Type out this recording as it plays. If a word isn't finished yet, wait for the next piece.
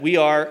We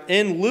are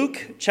in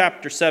Luke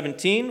chapter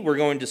 17. We're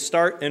going to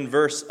start in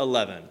verse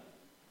 11.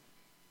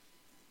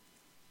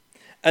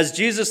 As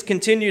Jesus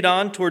continued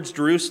on towards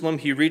Jerusalem,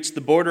 he reached the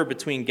border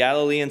between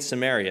Galilee and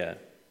Samaria.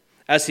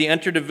 As he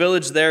entered a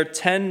village there,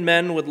 10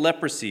 men with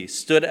leprosy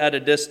stood at a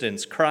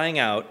distance, crying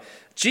out,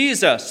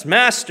 "Jesus,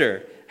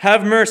 Master,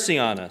 have mercy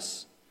on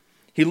us."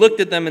 He looked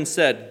at them and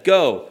said,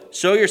 "Go,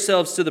 show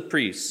yourselves to the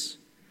priests."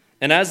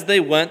 And as they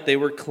went, they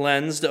were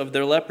cleansed of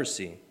their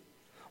leprosy.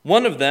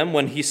 One of them,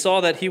 when he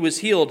saw that he was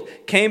healed,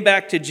 came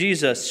back to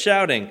Jesus,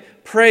 shouting,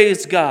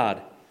 "Praise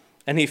God!"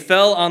 And he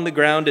fell on the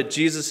ground at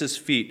Jesus'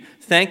 feet,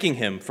 thanking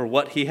him for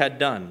what he had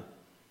done.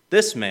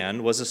 This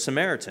man was a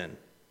Samaritan.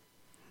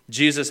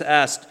 Jesus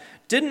asked,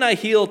 "Didn't I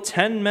heal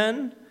 10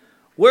 men?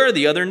 Where are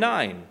the other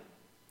 9?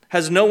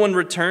 Has no one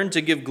returned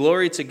to give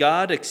glory to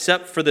God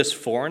except for this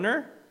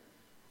foreigner?"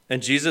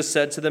 And Jesus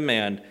said to the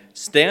man,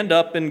 "Stand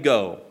up and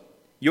go.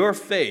 Your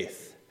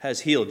faith has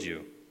healed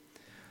you."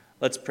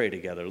 Let's pray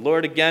together.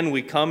 Lord, again,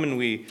 we come and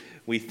we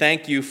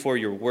thank you for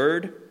your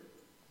word.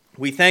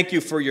 We thank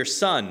you for your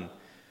Son,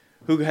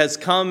 who has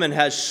come and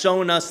has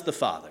shown us the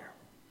Father.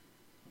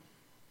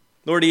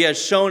 Lord, he has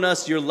shown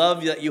us your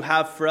love that you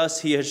have for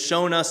us. He has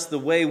shown us the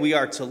way we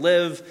are to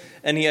live,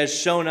 and he has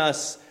shown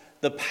us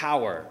the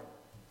power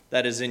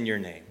that is in your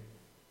name.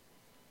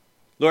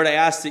 Lord, I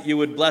ask that you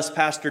would bless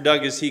Pastor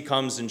Doug as he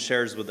comes and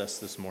shares with us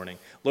this morning.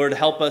 Lord,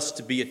 help us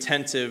to be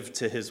attentive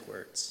to his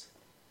words.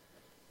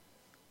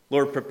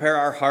 Lord, prepare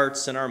our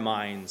hearts and our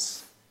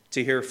minds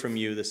to hear from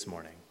you this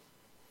morning.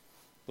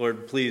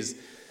 Lord, please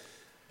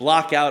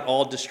block out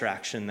all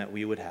distraction that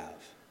we would have.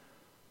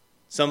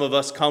 Some of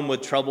us come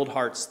with troubled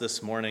hearts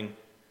this morning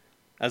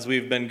as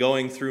we've been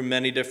going through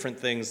many different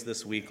things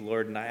this week,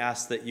 Lord, and I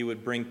ask that you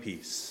would bring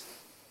peace.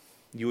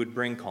 You would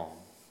bring calm.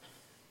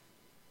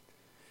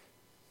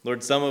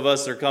 Lord, some of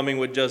us are coming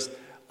with just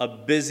a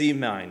busy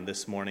mind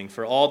this morning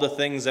for all the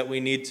things that we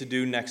need to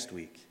do next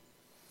week.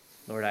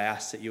 Lord, I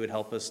ask that you would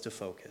help us to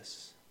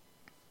focus,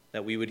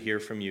 that we would hear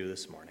from you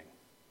this morning.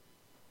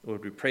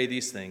 Lord, we pray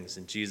these things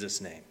in Jesus'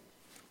 name.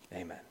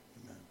 Amen.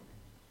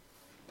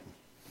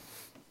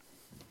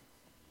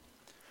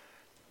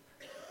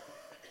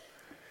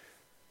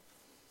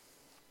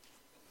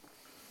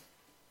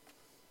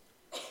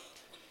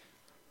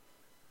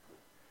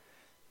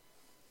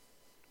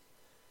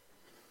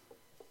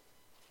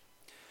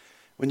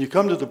 When you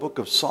come to the book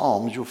of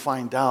Psalms, you'll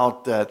find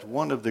out that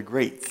one of the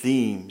great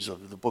themes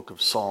of the book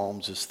of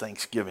Psalms is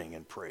thanksgiving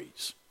and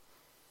praise.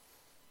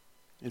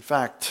 In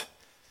fact,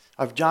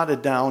 I've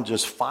jotted down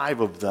just 5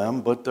 of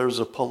them, but there's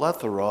a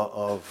plethora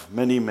of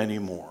many, many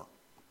more.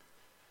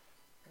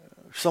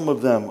 Some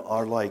of them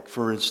are like,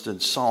 for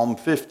instance, Psalm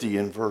 50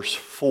 in verse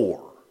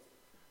 4.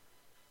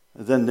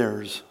 Then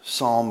there's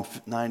Psalm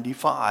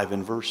 95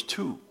 in verse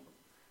 2.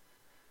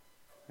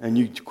 And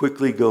you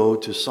quickly go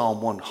to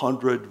Psalm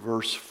 100,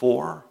 verse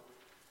 4,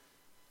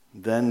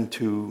 then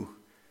to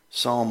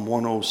Psalm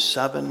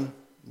 107,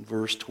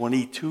 verse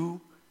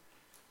 22,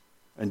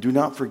 and do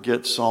not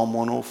forget Psalm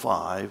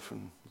 105,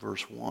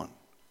 verse 1.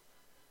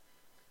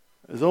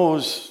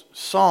 Those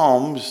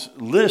psalms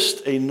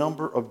list a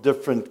number of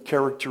different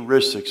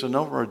characteristics, a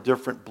number of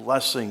different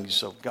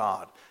blessings of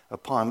God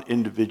upon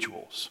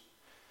individuals.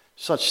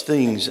 Such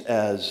things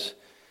as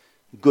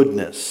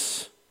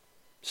goodness,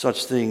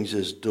 such things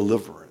as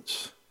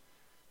deliverance,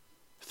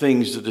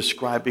 things that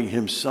describing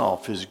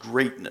himself, his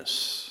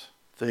greatness,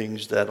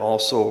 things that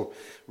also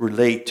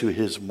relate to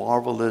his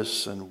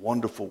marvelous and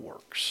wonderful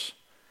works.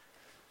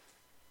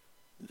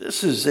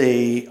 This is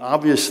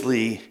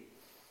obviously,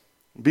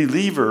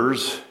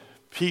 believers,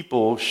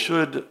 people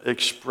should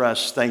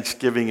express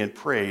thanksgiving and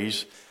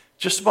praise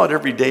just about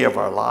every day of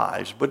our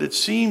lives. But it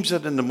seems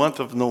that in the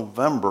month of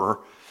November,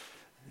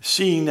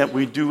 seeing that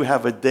we do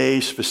have a day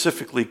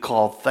specifically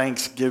called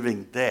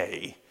Thanksgiving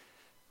Day,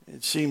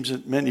 it seems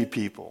that many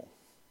people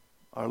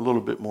are a little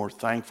bit more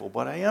thankful.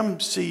 But I am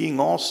seeing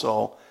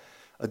also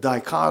a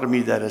dichotomy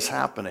that is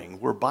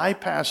happening. We're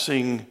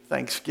bypassing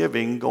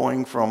Thanksgiving,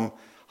 going from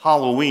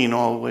Halloween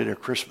all the way to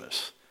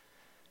Christmas.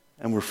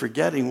 And we're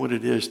forgetting what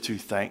it is to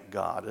thank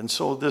God. And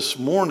so this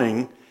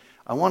morning,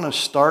 I want to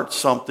start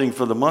something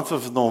for the month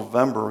of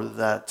November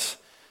that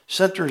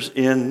centers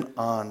in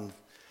on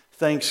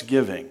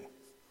Thanksgiving,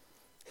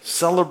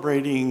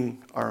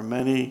 celebrating our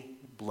many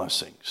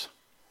blessings.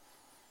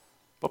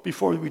 But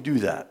before we do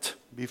that,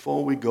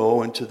 before we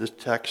go into the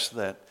text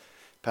that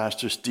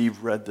Pastor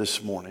Steve read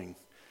this morning,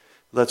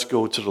 let's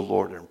go to the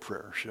Lord in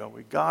prayer, shall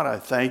we? God, I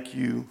thank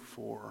you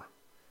for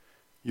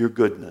your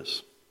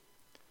goodness.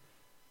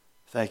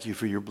 Thank you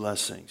for your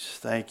blessings.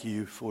 Thank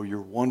you for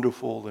your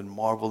wonderful and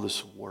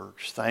marvelous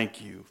works.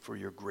 Thank you for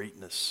your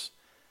greatness.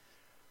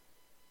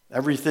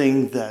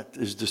 Everything that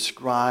is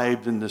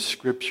described in the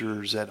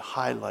scriptures that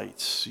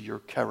highlights your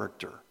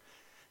character,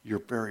 your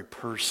very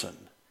person.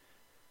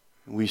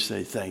 We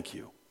say thank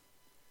you.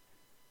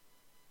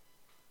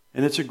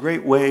 And it's a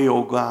great way,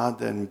 oh God,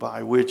 then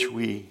by which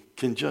we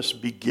can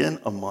just begin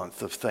a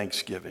month of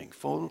thanksgiving,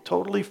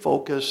 totally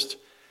focused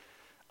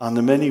on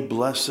the many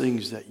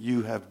blessings that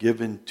you have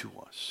given to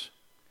us.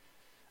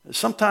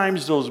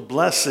 Sometimes those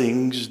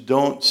blessings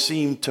don't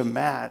seem to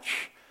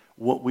match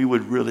what we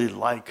would really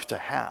like to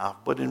have,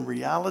 but in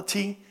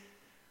reality,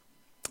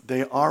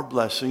 they are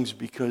blessings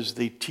because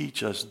they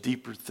teach us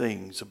deeper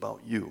things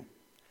about you.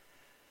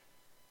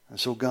 And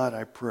so, God,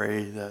 I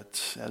pray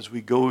that as we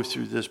go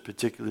through this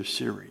particular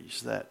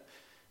series, that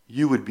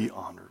you would be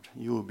honored,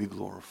 you would be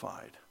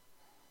glorified.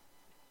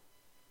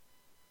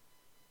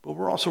 But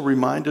we're also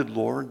reminded,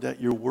 Lord,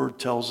 that your word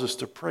tells us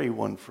to pray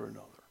one for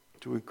another,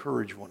 to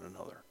encourage one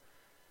another.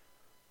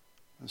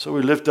 And so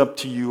we lift up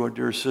to you our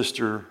dear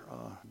sister,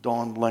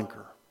 Dawn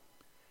Lenker.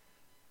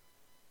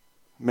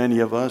 Many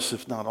of us,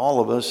 if not all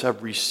of us,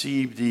 have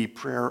received the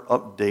prayer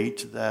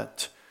update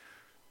that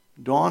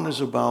Dawn is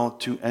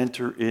about to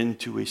enter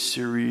into a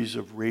series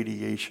of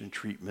radiation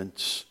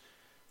treatments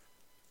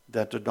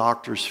that the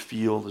doctors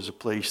feel is a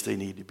place they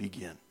need to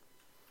begin.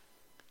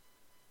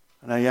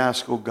 And I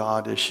ask, oh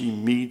God, as she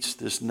meets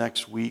this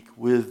next week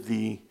with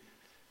the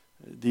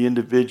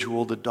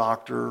individual, the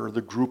doctor, or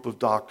the group of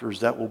doctors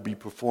that will be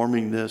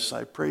performing this,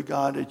 I pray,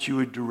 God, that you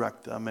would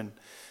direct them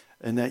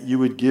and that you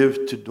would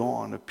give to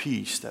Dawn a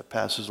peace that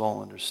passes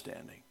all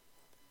understanding.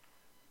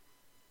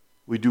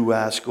 We do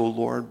ask, O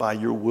Lord, by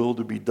your will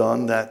to be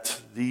done, that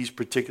these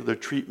particular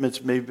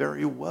treatments may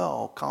very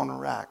well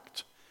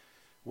counteract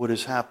what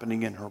is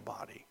happening in her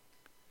body.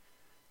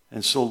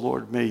 And so,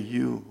 Lord, may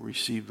you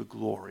receive the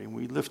glory. And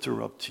we lift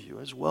her up to you,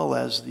 as well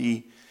as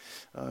the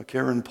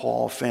Karen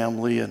Paul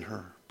family and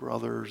her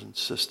brothers and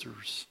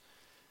sisters,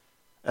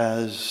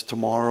 as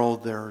tomorrow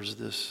there's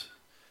this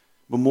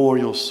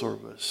memorial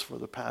service for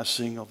the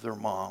passing of their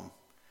mom.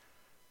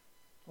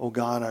 Oh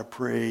God, I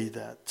pray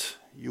that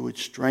you would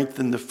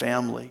strengthen the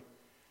family.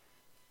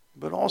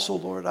 But also,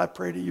 Lord, I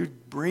pray that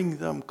you'd bring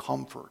them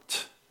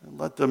comfort and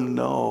let them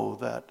know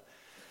that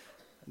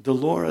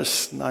Dolores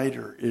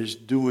Snyder is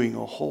doing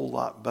a whole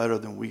lot better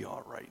than we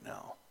are right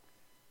now.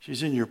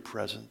 She's in your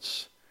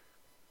presence.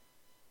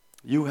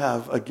 You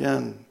have,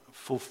 again,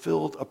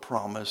 fulfilled a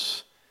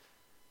promise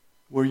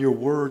where your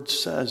word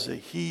says that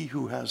he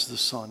who has the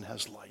Son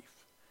has life.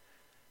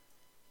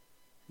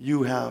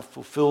 You have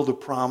fulfilled a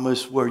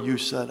promise where you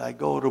said, I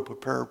go to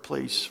prepare a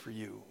place for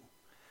you.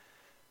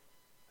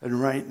 And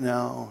right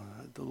now,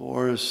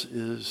 Dolores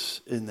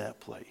is in that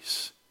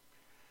place.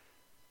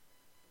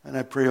 And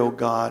I pray, oh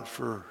God,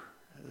 for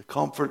the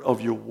comfort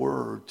of your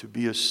word to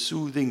be a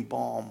soothing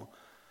balm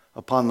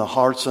upon the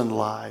hearts and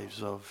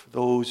lives of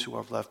those who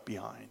are left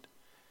behind.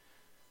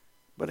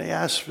 But I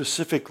ask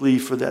specifically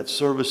for that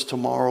service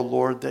tomorrow,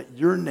 Lord, that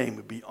your name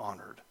would be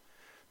honored,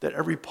 that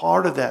every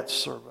part of that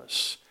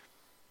service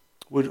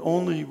would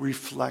only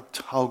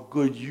reflect how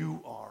good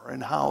you are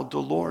and how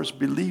Dolores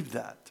believed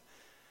that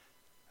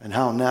and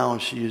how now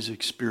she is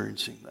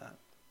experiencing that.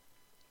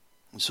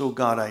 And so,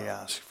 God, I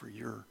ask for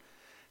your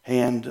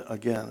hand,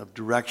 again, of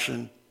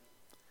direction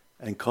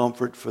and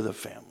comfort for the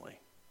family.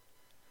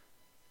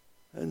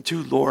 And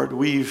two, Lord,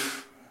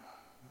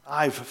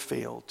 I've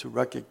failed to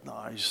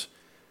recognize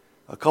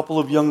a couple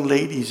of young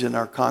ladies in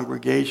our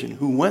congregation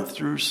who went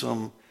through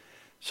some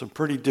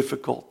pretty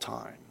difficult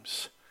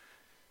times.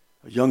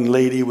 A young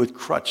lady with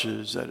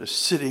crutches that is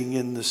sitting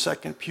in the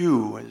second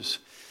pew has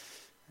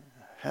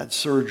had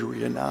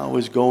surgery and now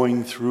is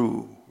going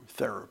through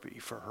therapy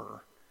for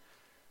her.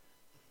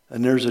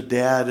 And there's a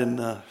dad in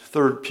the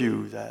third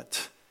pew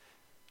that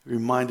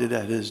reminded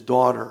that his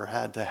daughter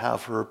had to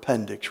have her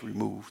appendix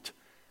removed.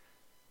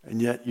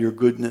 And yet your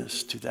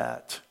goodness to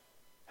that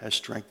has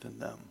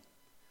strengthened them.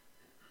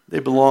 They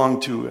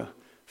belong to a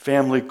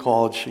family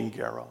called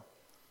Shingaro.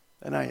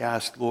 And I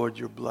ask, Lord,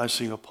 your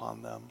blessing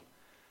upon them,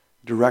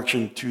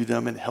 direction to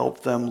them, and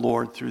help them,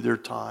 Lord, through their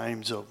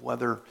times of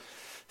whether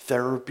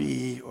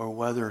therapy or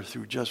whether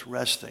through just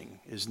resting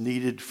is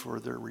needed for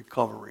their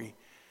recovery.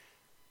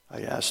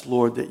 I ask,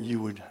 Lord, that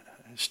you would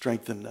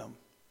strengthen them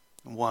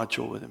and watch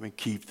over them and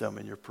keep them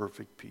in your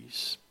perfect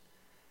peace.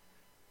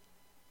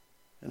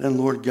 And then,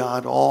 Lord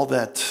God, all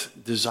that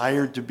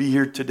desired to be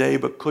here today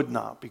but could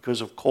not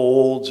because of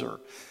colds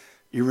or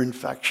ear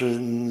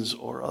infections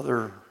or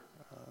other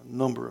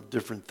number of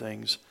different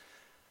things,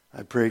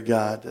 I pray,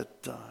 God,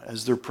 that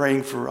as they're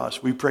praying for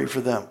us, we pray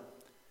for them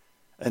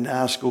and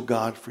ask, oh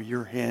God, for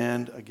your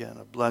hand, again,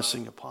 a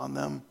blessing upon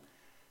them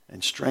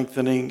and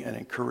strengthening and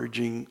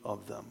encouraging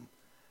of them.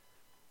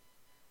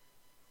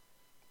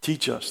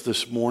 Teach us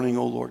this morning,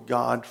 O Lord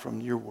God,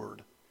 from your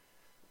word.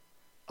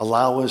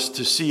 Allow us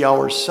to see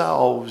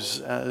ourselves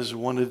as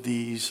one of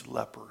these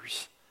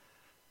lepers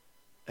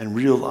and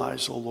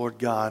realize, O Lord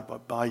God,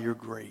 but by your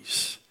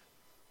grace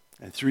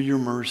and through your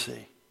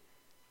mercy,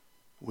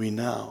 we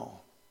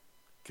now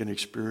can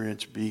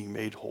experience being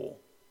made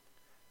whole.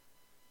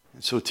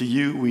 And so to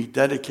you, we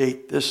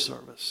dedicate this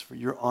service for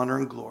your honor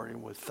and glory,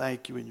 and we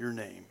thank you in your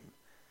name.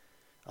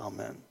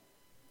 Amen.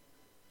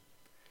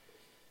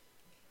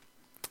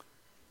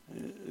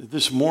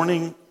 This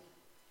morning,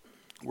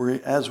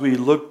 as we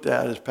looked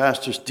at, as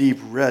Pastor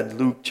Steve read,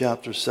 Luke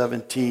chapter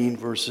 17,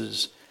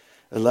 verses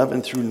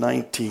 11 through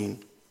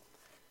 19,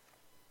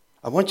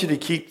 I want you to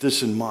keep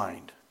this in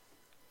mind,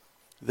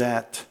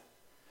 that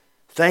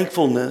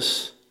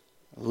thankfulness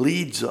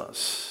leads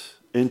us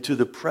into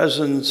the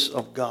presence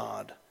of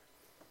God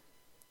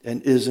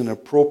and is an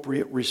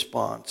appropriate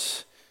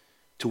response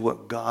to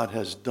what God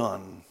has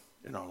done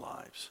in our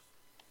lives.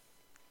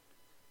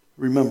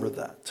 Remember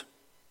that.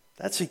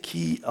 That's a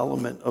key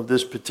element of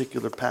this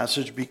particular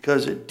passage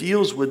because it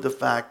deals with the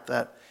fact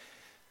that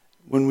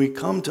when we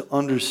come to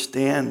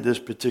understand this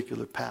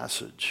particular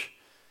passage,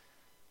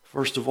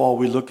 first of all,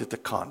 we look at the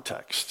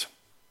context.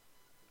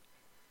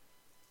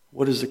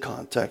 What is the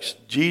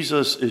context?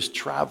 Jesus is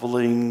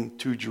traveling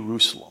to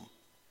Jerusalem.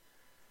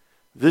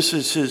 This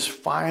is his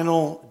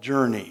final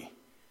journey.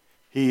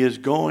 He is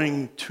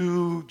going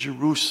to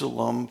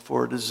Jerusalem,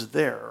 for it is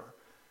there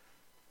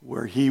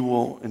where he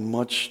will, in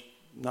much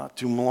not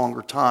too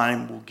longer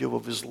time, will give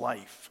of his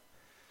life.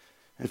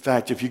 In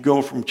fact, if you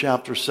go from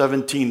chapter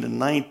 17 to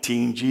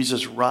 19,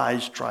 Jesus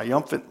rides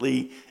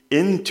triumphantly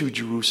into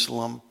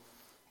Jerusalem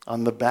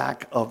on the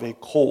back of a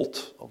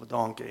colt of a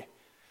donkey.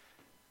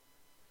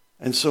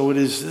 And so it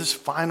is this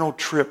final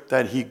trip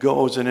that he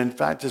goes. And in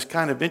fact, it's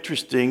kind of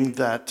interesting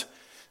that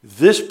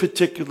this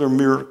particular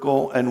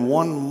miracle and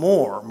one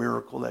more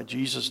miracle that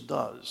Jesus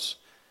does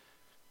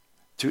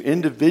to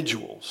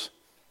individuals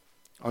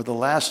are the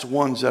last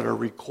ones that are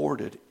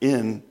recorded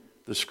in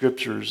the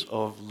scriptures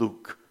of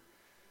Luke.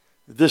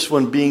 This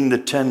one being the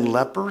 10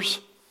 lepers.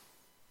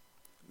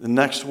 The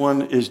next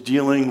one is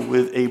dealing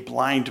with a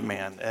blind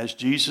man as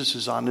Jesus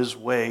is on his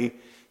way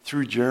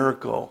through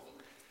Jericho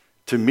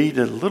to meet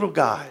a little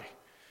guy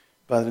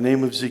by the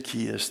name of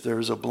Zacchaeus. There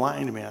is a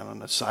blind man on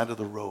the side of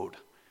the road.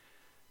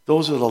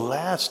 Those are the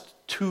last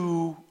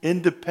two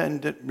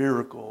independent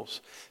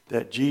miracles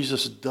that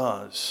Jesus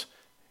does.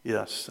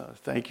 Yes,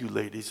 thank you,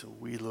 ladies. A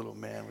wee little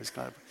man. We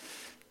kind of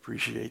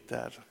appreciate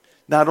that.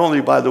 Not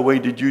only, by the way,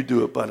 did you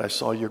do it, but I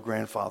saw your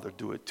grandfather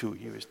do it too.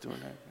 He was doing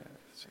that.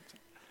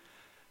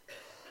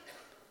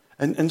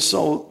 And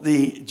so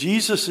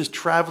Jesus is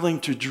traveling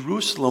to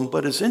Jerusalem,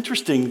 but it's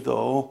interesting,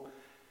 though,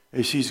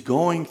 as he's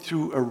going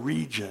through a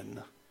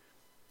region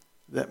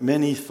that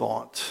many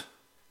thought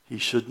he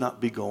should not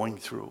be going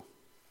through.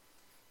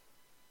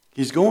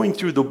 He's going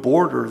through the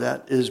border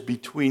that is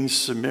between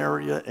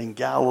Samaria and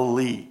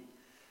Galilee.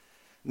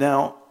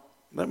 Now,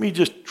 let me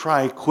just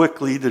try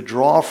quickly to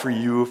draw for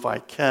you, if I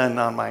can,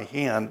 on my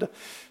hand,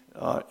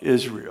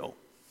 Israel.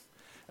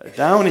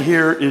 Down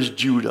here is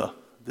Judah.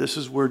 This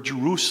is where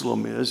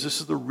Jerusalem is. This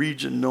is the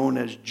region known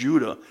as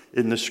Judah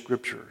in the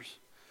scriptures.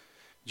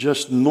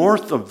 Just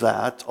north of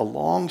that,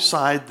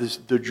 alongside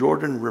the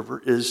Jordan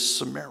River, is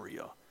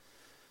Samaria.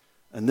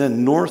 And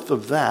then north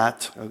of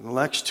that,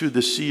 next to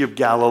the Sea of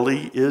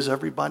Galilee, is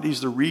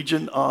the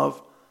region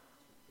of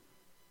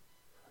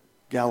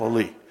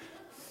Galilee.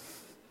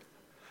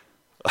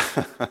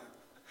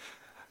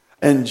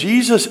 And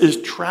Jesus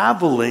is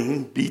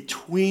traveling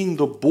between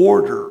the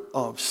border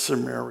of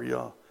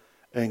Samaria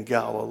and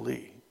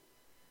Galilee.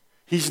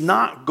 He's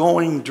not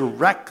going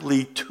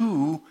directly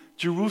to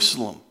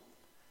Jerusalem,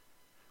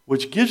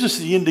 which gives us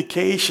the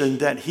indication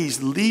that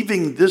he's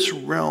leaving this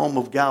realm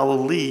of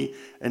Galilee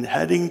and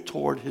heading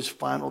toward his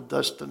final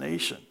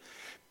destination.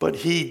 But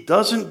he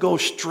doesn't go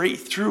straight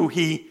through.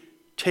 He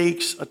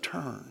takes a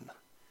turn.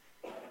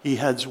 He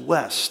heads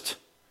west.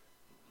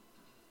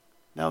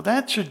 Now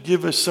that should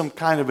give us some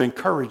kind of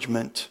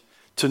encouragement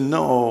to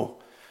know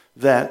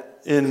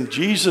that in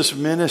Jesus'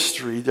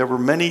 ministry, there were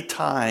many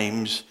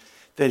times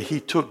that he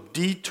took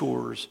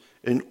detours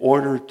in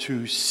order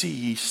to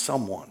see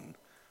someone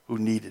who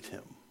needed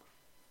him.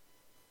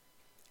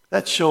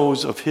 That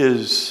shows of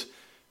his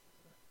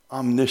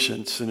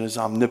omniscience and his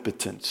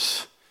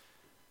omnipotence,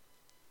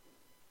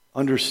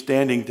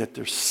 understanding that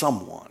there's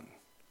someone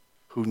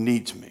who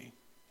needs me.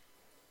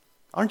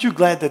 Aren't you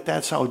glad that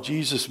that's how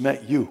Jesus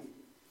met you?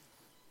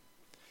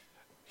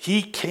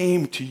 He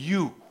came to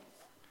you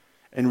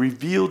and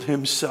revealed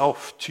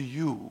himself to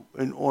you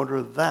in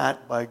order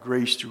that, by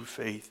grace through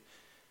faith,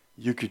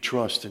 you could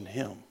trust in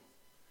him.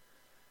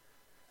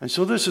 And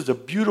so this is a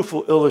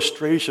beautiful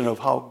illustration of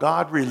how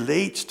God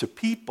relates to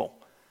people.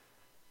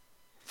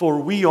 For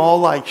we all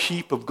like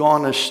sheep have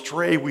gone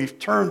astray. We've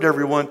turned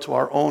everyone to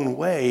our own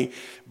way.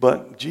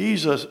 But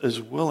Jesus is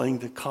willing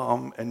to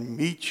come and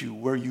meet you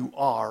where you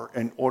are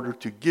in order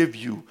to give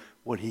you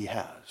what he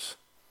has.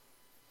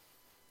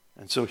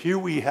 And so here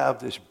we have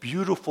this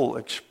beautiful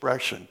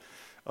expression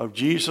of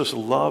Jesus'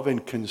 love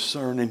and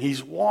concern. And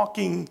he's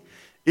walking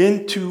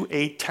into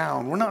a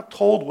town. We're not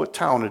told what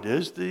town it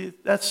is.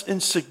 That's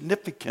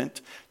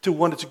insignificant to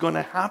what is going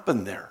to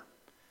happen there.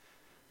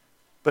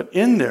 But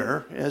in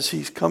there, as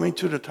he's coming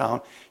to the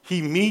town,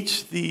 he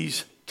meets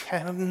these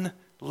 10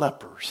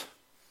 lepers.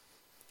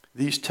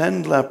 These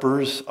 10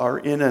 lepers are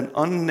in an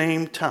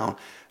unnamed town.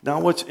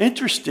 Now, what's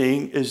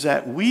interesting is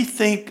that we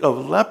think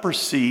of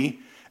leprosy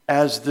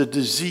as the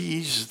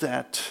disease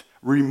that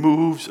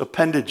removes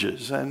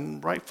appendages,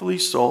 and rightfully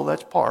so,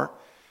 that's part.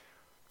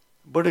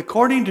 But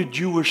according to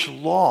Jewish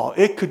law,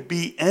 it could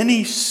be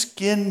any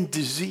skin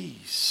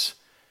disease.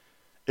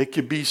 It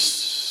could be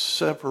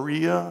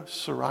seborrhea,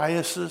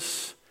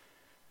 psoriasis.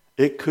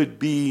 It could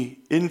be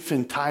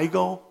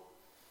impetigo.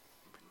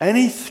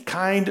 Any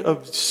kind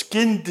of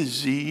skin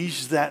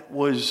disease that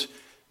was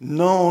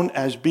known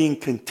as being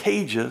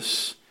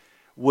contagious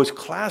was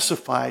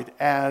classified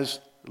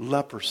as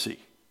leprosy.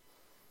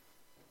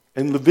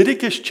 In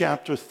Leviticus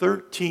chapter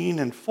 13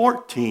 and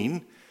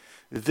 14,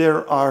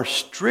 there are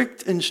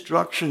strict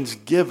instructions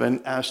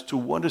given as to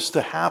what is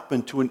to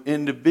happen to an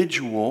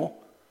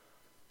individual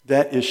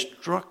that is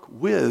struck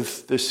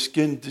with the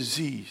skin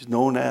disease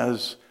known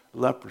as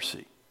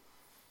leprosy.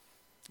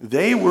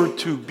 They were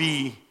to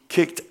be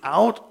kicked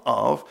out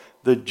of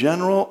the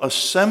general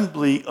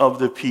assembly of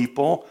the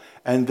people,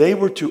 and they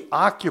were to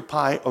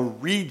occupy a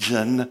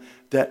region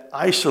that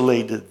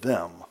isolated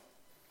them.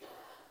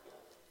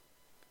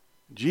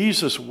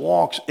 Jesus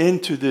walks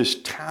into this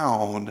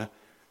town,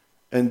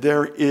 and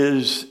there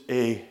is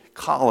a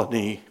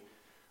colony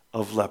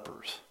of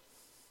lepers.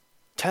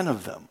 10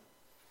 of them.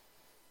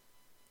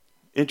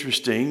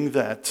 Interesting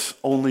that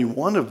only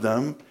one of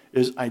them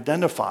is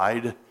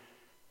identified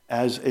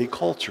as a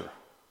culture.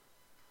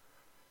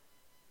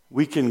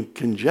 We can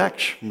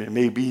conjecture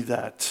maybe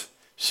that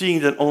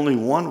seeing that only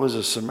one was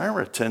a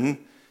Samaritan,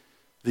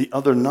 the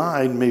other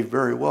 9 may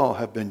very well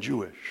have been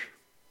Jewish.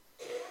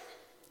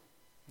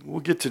 We'll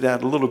get to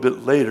that a little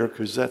bit later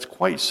because that's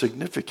quite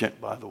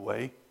significant, by the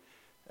way,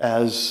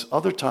 as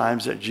other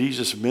times that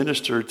Jesus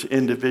ministered to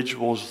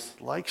individuals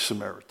like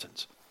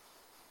Samaritans.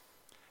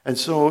 And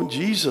so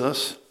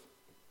Jesus,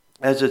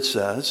 as it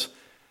says,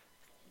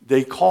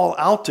 they call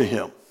out to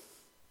him.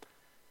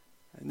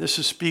 And this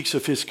speaks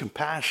of his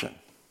compassion.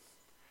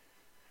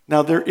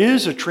 Now, there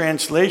is a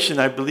translation,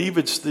 I believe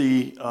it's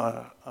the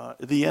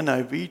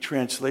NIV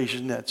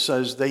translation, that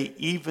says they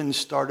even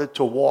started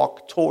to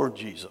walk toward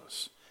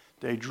Jesus.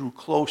 They drew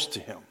close to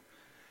him,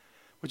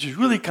 which is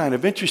really kind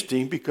of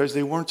interesting because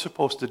they weren't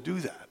supposed to do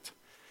that.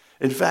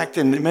 In fact,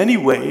 in many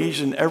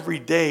ways, and every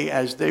day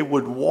as they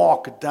would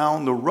walk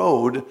down the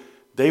road,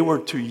 they were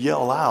to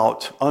yell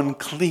out,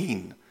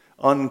 "Unclean,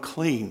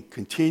 unclean,"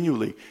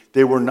 continually.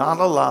 They were not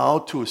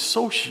allowed to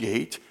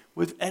associate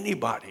with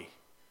anybody,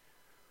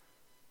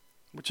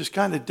 which is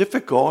kind of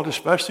difficult,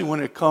 especially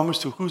when it comes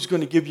to who's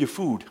going to give you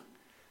food,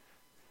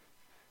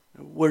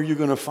 where you're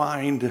going to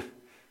find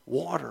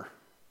water.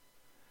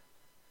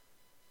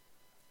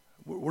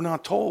 We're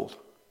not told.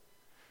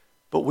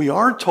 But we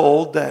are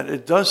told that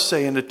it does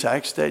say in the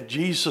text that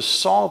Jesus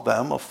saw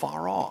them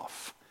afar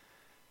off,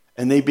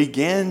 and they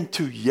began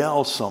to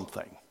yell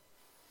something.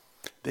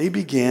 They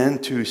began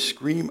to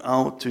scream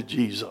out to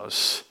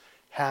Jesus,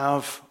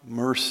 "Have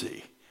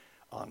mercy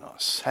on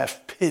us.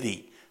 Have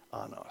pity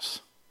on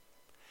us."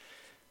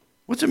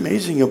 What's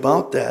amazing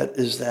about that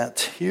is that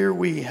here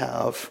we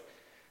have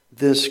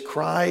this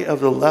cry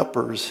of the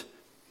lepers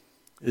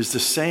is the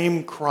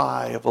same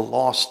cry of a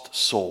lost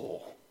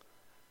soul.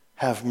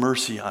 Have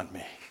mercy on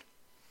me.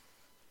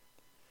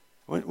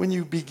 When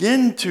you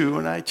begin to,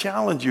 and I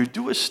challenge you,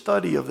 do a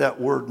study of that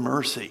word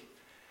mercy,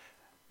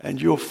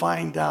 and you'll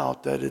find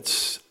out that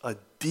it's a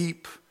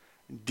deep,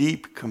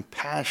 deep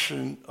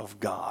compassion of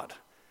God.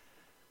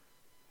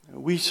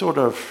 We sort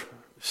of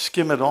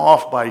skim it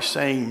off by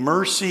saying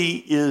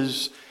mercy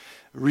is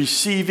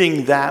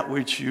receiving that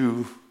which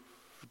you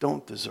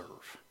don't deserve.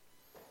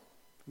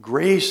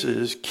 Grace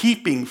is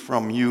keeping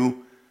from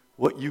you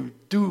what you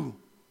do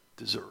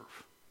deserve.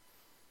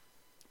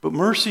 But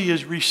mercy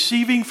is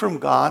receiving from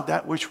God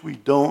that which we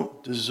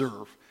don't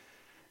deserve.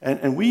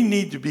 And we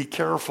need to be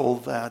careful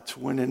that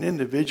when an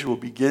individual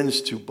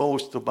begins to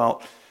boast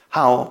about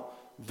how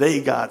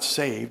they got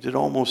saved, it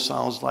almost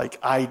sounds like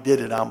I did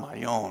it on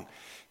my own.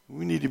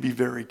 We need to be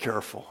very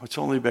careful. It's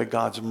only by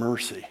God's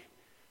mercy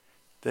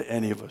that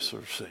any of us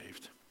are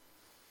saved.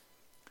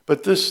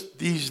 But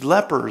these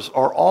lepers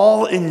are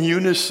all in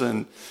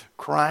unison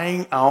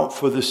crying out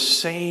for the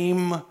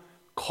same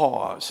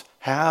cause.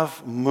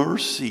 Have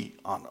mercy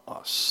on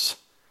us.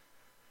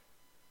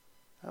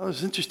 That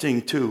was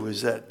interesting too,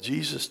 is that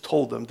Jesus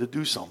told them to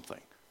do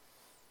something.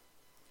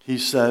 He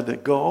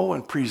said, "Go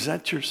and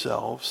present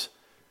yourselves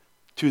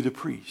to the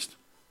priest."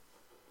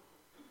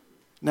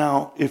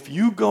 Now, if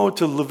you go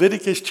to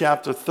Leviticus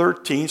chapter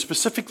 13,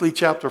 specifically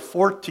chapter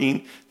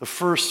 14, the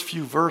first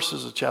few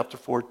verses of chapter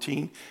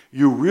 14,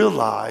 you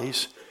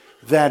realize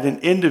that an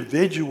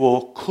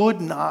individual could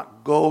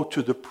not go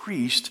to the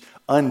priest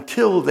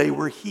until they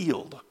were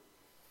healed.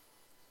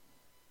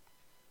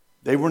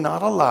 They were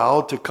not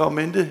allowed to come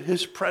into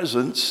his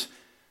presence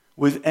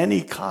with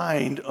any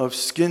kind of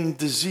skin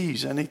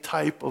disease, any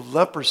type of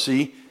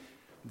leprosy.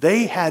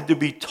 They had to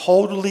be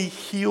totally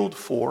healed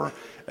for,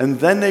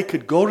 and then they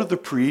could go to the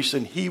priest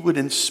and he would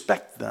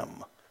inspect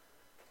them.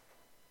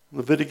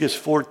 Leviticus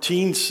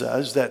 14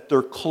 says that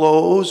their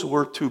clothes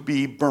were to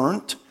be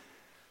burnt.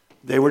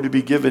 They were to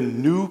be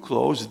given new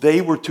clothes.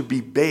 They were to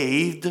be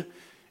bathed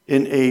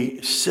in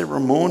a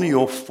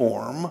ceremonial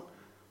form.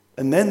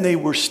 And then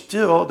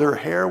their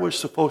hair was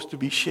supposed to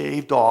be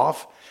shaved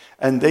off.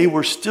 And they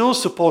were still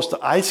supposed to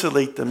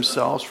isolate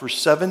themselves for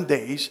 7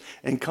 days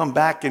and come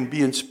back and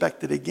be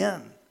inspected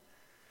again,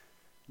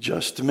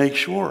 just to make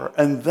sure.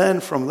 And then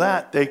from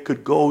that, they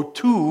could go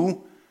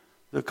to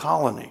the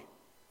colony.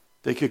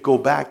 They could go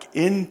back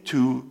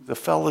into the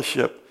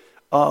fellowship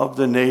of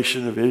the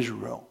nation of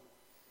Israel.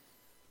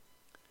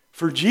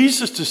 For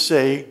Jesus to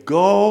say,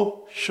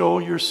 go show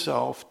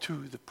yourself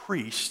to the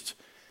priest,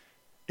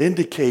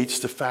 indicates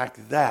the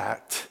fact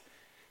that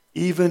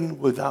even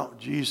without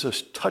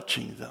Jesus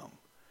touching them,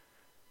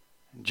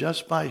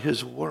 just by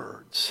his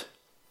words,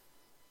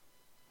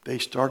 they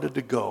started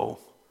to go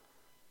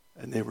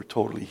and they were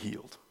totally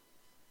healed.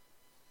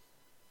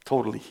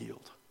 Totally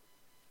healed.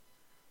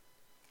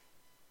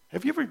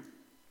 Have you ever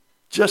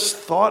just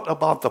thought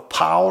about the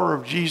power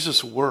of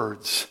Jesus'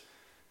 words?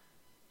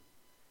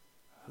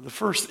 The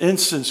first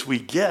instance we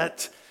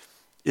get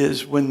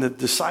is when the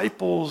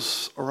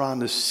disciples are on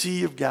the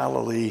Sea of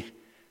Galilee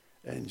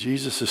and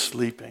Jesus is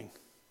sleeping.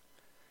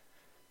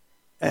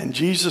 And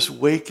Jesus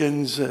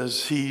wakens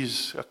as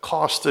he's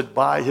accosted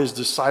by his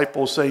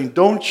disciples saying,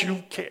 don't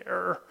you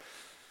care?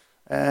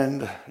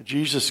 And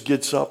Jesus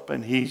gets up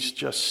and he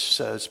just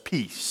says,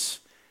 peace,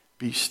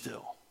 be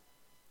still.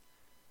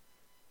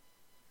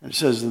 And it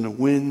says, and the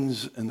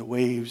winds and the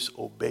waves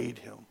obeyed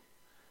him.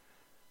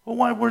 Well,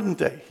 why wouldn't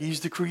they? He's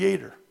the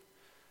creator.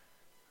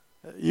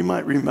 You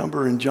might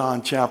remember in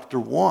John chapter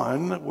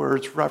 1 where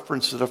it's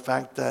referenced to the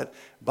fact that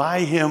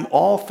by him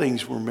all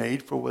things were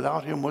made, for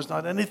without him was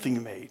not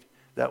anything made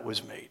that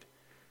was made.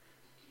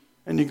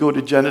 And you go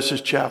to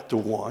Genesis chapter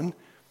 1,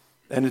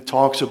 and it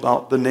talks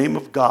about the name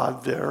of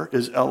God there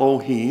is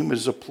Elohim,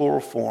 is a plural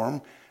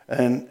form,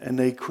 and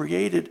they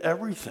created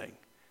everything.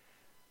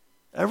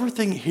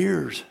 Everything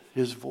hears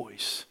his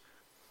voice.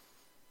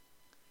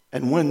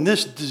 And when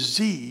this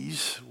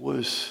disease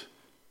was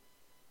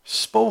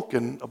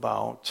spoken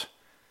about,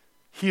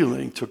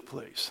 healing took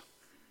place.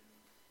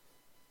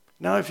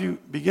 Now, if you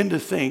begin to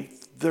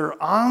think,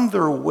 they're on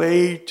their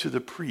way to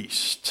the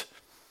priest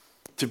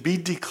to be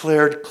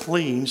declared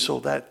clean so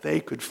that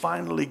they could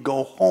finally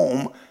go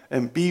home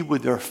and be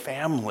with their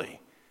family.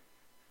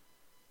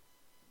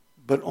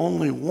 But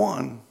only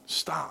one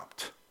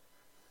stopped.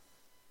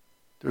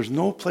 There's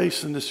no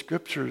place in the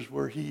scriptures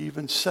where he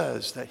even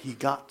says that he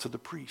got to the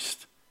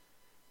priest.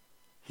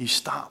 He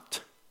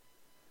stopped.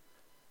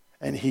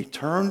 And he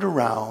turned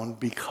around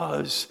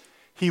because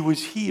he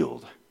was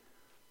healed.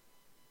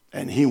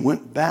 And he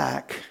went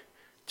back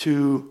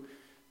to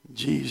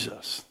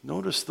Jesus.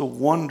 Notice the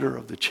wonder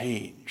of the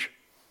change.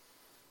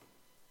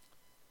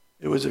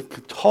 It was a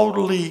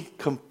totally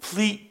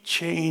complete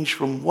change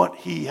from what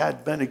he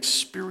had been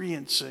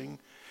experiencing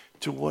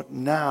to what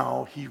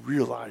now he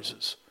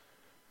realizes.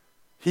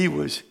 He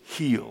was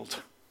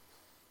healed.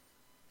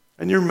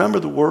 And you remember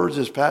the words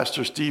as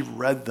Pastor Steve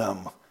read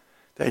them,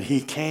 that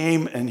he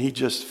came and he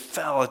just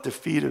fell at the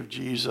feet of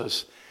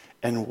Jesus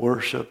and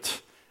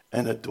worshiped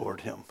and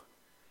adored him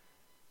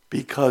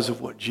because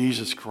of what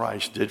Jesus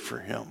Christ did for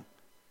him.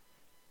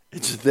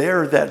 It's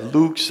there that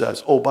Luke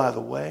says, oh, by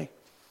the way,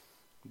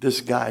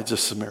 this guy's a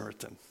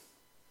Samaritan.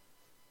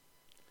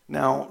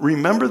 Now,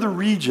 remember the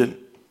region.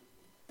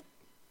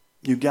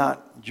 You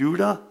got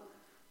Judah,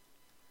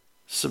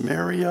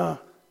 Samaria,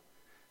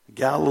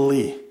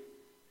 Galilee.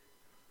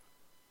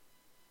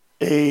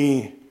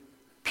 A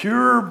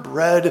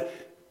purebred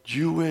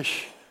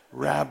Jewish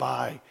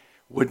rabbi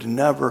would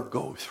never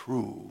go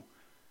through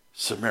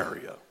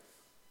Samaria.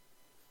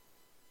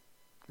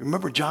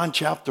 Remember John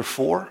chapter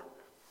 4?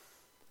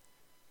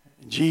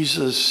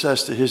 Jesus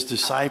says to his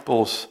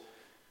disciples,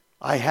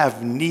 I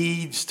have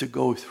needs to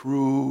go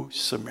through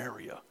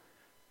Samaria.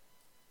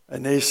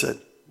 And they said,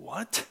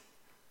 what?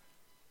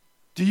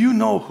 Do you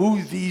know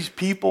who these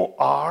people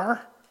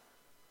are?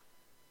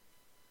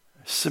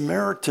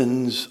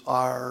 Samaritans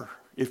are,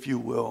 if you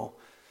will,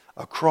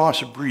 a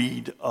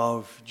crossbreed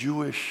of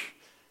Jewish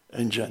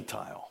and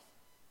Gentile.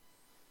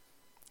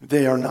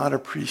 They are not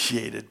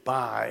appreciated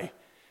by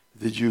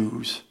the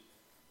Jews.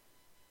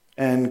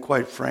 And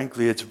quite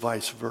frankly, it's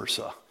vice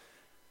versa.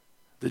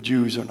 The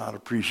Jews are not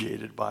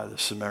appreciated by the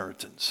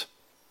Samaritans.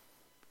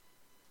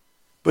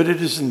 But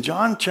it is in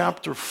John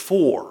chapter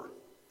 4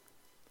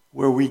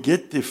 where we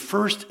get the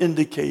first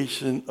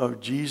indication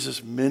of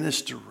Jesus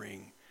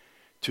ministering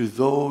to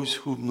those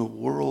whom the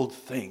world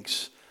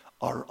thinks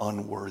are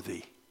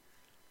unworthy.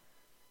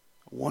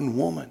 One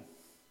woman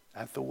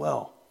at the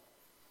well.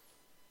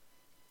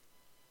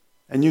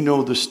 And you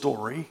know the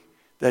story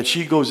that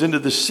she goes into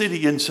the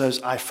city and says,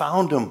 I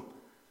found him.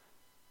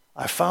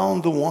 I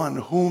found the one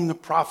whom the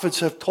prophets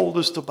have told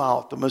us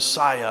about, the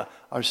Messiah,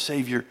 our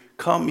Savior.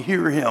 Come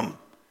hear him.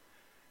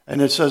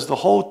 And it says the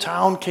whole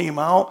town came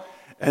out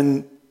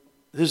and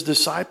his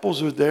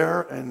disciples are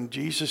there and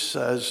Jesus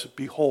says,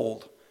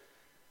 behold,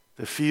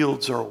 the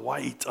fields are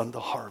white unto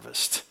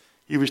harvest.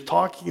 He was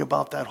talking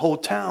about that whole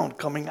town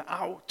coming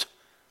out.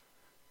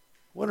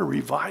 What a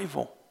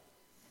revival.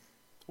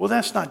 Well,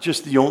 that's not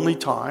just the only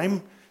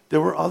time.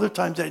 There were other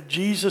times that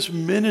Jesus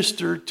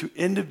ministered to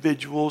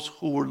individuals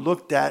who were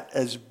looked at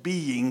as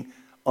being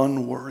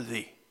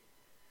unworthy.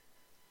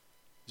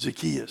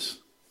 Zacchaeus,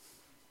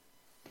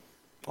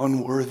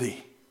 unworthy,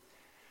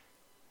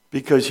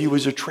 because he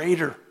was a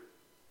traitor.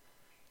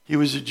 He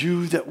was a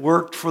Jew that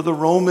worked for the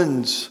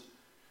Romans.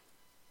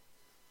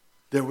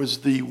 There was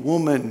the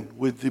woman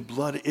with the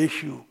blood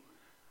issue.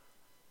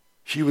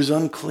 She was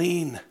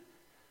unclean,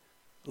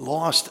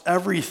 lost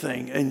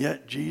everything, and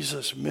yet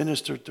Jesus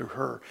ministered to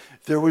her.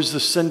 There was the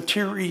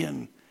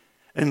centurion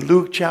in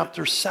Luke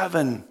chapter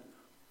 7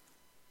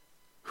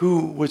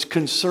 who was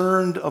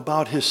concerned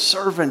about his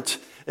servant,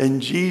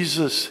 and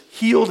Jesus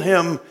healed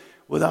him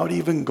without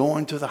even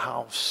going to the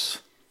house.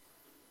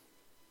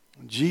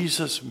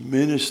 Jesus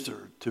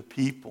ministered to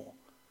people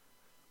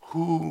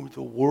who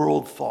the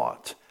world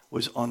thought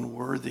was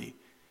unworthy.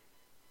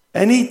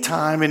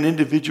 Anytime an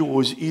individual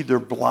was either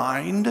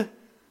blind,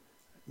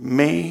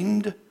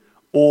 maimed,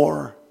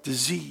 or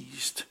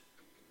diseased,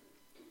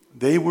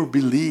 they were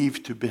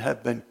believed to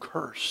have been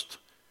cursed.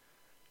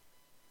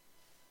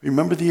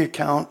 Remember the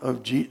account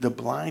of the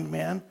blind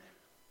man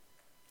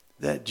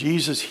that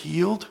Jesus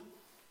healed?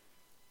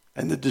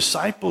 And the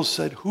disciples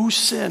said, who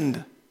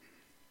sinned?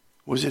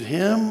 Was it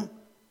him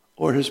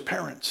or his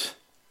parents?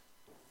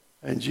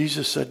 And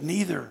Jesus said,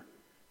 neither,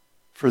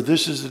 for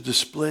this is a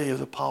display of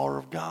the power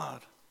of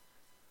God.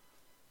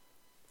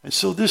 And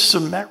so this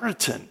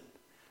Samaritan,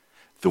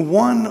 the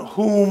one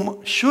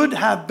whom should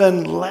have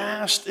been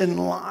last in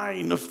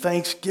line of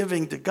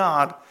thanksgiving to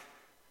God,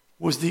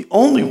 was the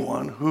only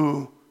one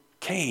who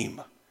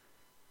came.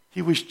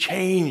 He was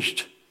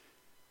changed.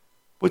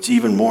 What's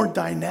even more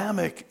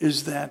dynamic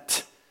is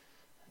that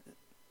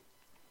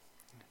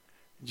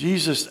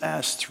Jesus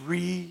asked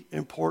 3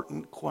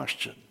 important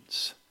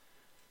questions.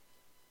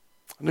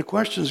 And the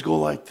questions go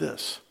like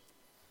this.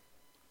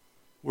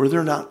 Were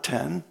there not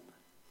 10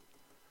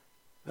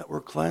 that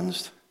were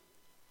cleansed?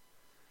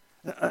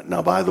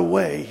 Now, by the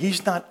way,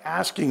 he's not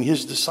asking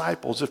his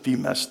disciples if he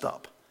messed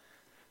up.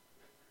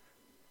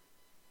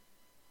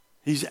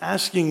 He's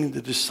asking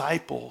the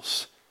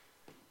disciples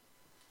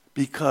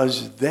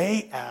because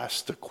they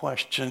asked the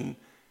question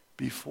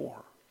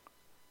before.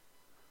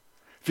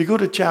 If you go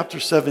to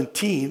chapter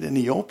 17, in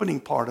the opening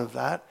part of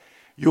that,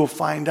 you'll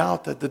find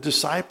out that the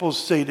disciples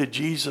say to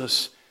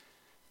Jesus,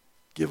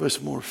 give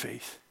us more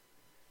faith.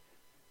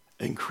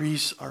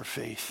 Increase our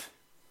faith.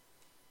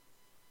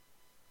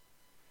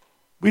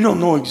 We don't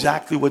know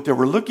exactly what they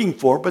were looking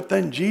for, but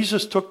then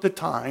Jesus took the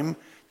time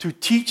to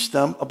teach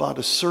them about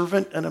a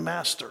servant and a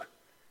master.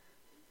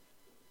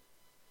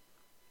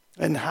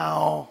 And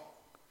how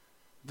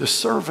the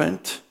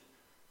servant,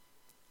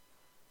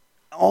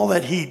 all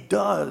that he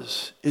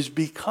does is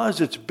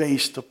because it's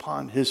based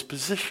upon his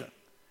position.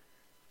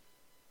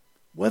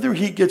 Whether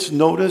he gets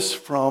notice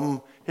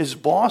from his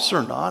boss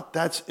or not,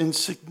 that's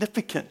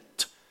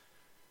insignificant.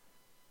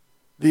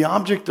 The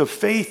object of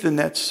faith in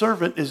that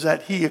servant is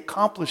that he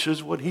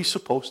accomplishes what he's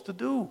supposed to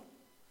do.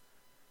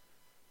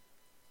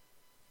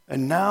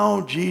 And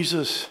now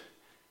Jesus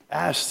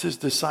asked his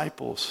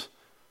disciples,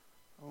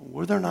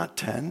 were there not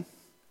 10?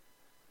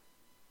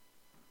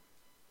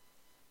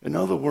 In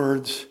other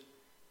words,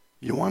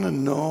 you want to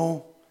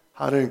know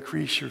how to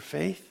increase your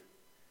faith?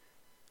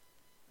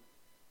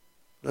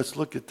 Let's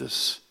look at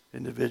this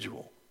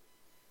individual.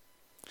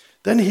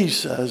 Then he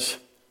says,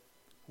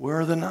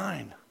 where are the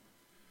 9?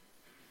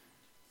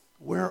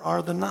 Where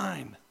are the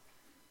 9?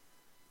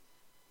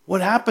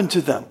 What happened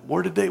to them?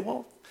 Where did they?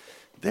 Well,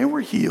 they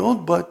were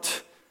healed,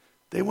 but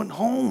they went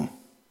home.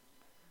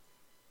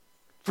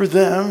 For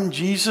them,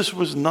 Jesus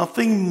was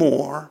nothing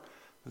more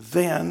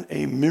than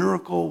a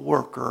miracle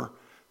worker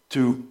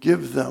to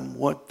give them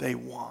what they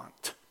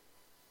want.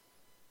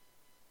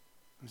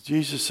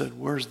 Jesus said,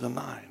 where's the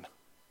 9?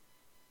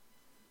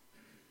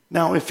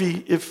 Now,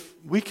 if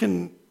we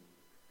can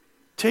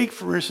take,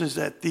 for instance,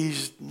 that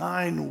these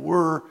 9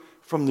 were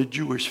from the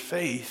Jewish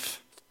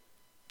faith,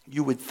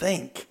 you would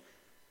think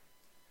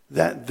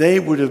that they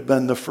would have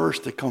been the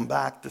first to come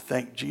back to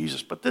thank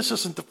Jesus. But this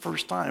isn't the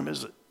first time,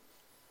 is it?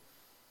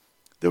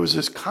 There was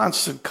this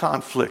constant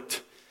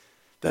conflict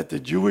that the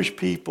Jewish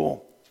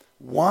people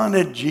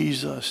wanted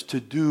Jesus to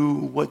do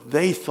what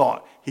they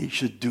thought he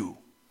should do.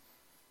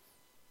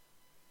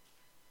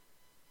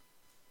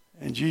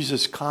 And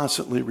Jesus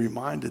constantly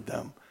reminded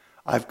them,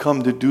 I've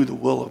come to do the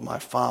will of my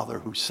Father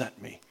who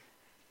sent me.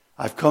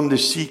 I've come to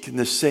seek and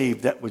to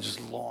save that which is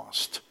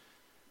lost.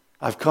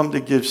 I've come to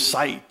give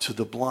sight to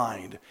the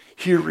blind,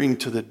 hearing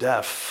to the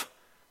deaf,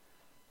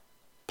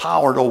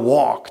 power to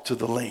walk to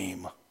the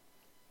lame.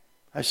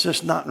 That's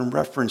just not in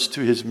reference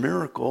to his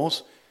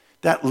miracles.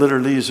 That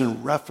literally is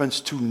in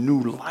reference to new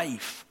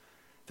life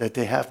that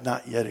they have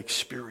not yet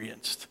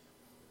experienced.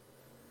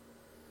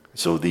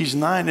 So these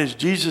 9, as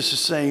Jesus is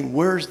saying,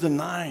 where's the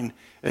 9?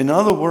 In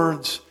other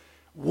words,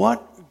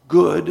 what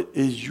good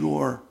is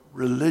your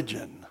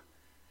religion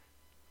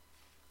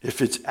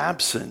if it's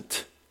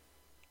absent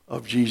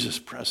of Jesus'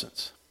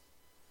 presence?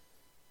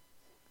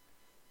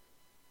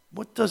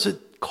 What does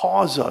it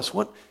cause us?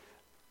 What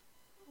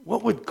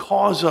would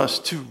cause us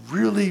to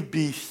really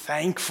be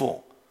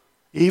thankful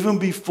even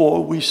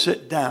before we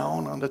sit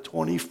down on the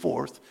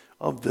 24th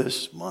of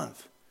this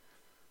month?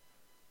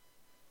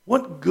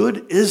 What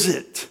good is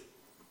it?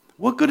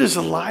 What good is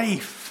a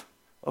life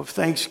of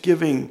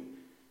thanksgiving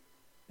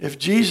if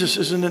Jesus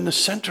isn't in the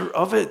center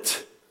of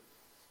it?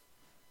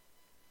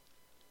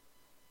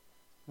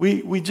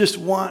 We just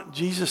want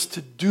Jesus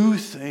to do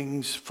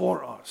things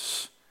for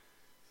us.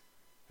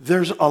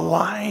 There's a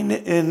line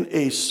in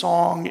a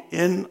song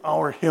in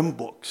our hymn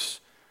books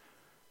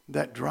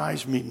that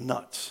drives me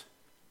nuts.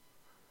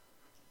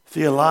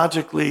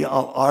 Theologically,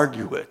 I'll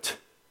argue it.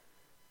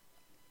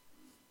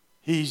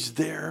 He's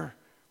there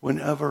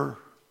whenever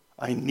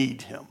I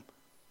need him.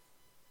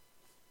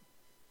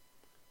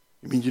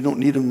 You mean you don't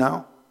need him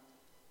now?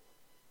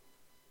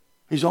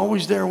 He's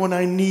always there when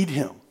I need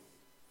him.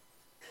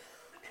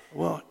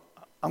 Well,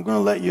 I'm going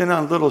to let you in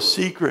on a little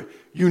secret.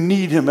 You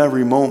need him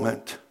every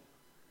moment.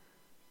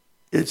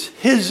 It's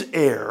his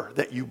air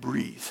that you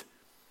breathe.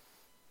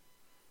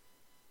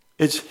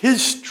 It's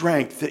his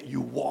strength that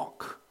you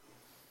walk.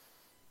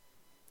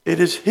 It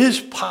is his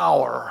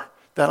power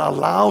that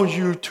allows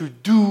you to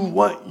do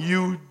what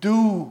you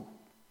do.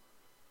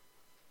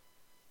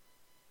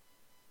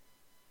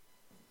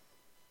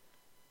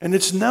 And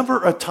it's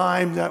never a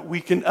time that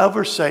we can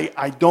ever say,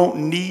 I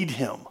don't need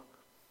him.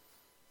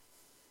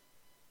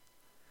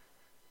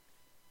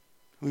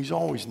 He's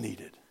always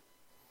needed.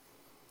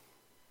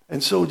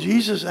 And so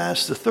Jesus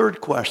asked the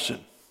third question.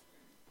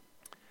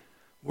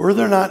 Were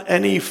there not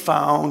any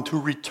found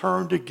who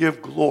returned to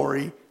give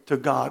glory to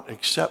God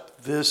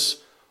except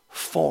this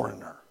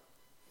foreigner?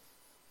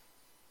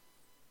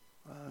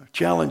 I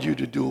challenge you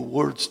to do a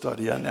word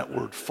study on that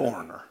word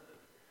foreigner.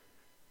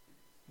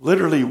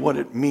 Literally what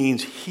it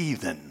means,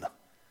 heathen,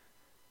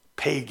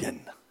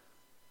 pagan.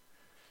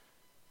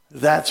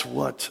 That's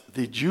what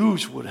the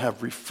Jews would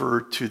have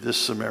referred to this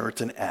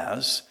Samaritan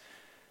as.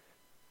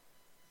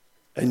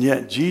 And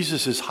yet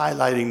Jesus is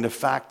highlighting the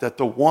fact that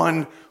the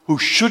one who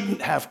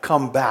shouldn't have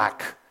come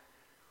back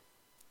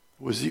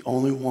was the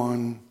only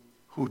one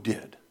who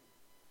did.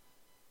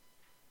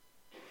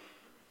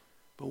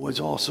 But what's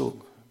also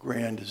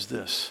grand is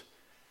this,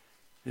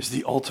 is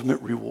the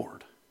ultimate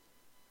reward.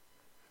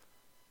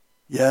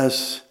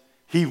 Yes,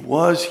 he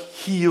was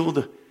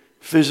healed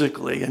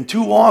physically, and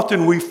too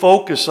often we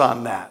focus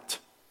on that.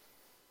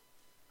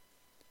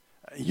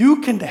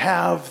 You can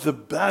have the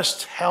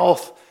best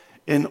health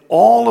in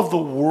all of the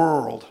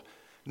world,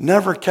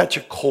 never catch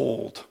a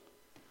cold,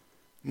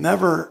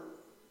 never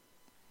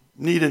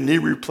need a knee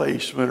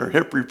replacement or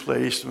hip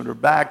replacement or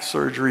back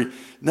surgery,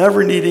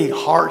 never needing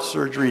heart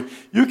surgery.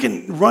 You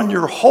can run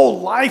your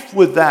whole life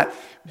with that.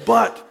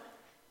 But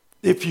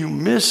if you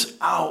miss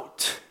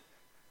out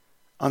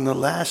on the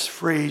last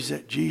phrase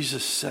that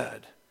Jesus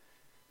said,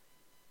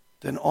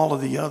 then all of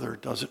the other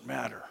doesn't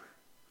matter.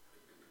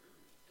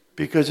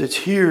 Because it's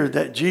here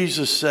that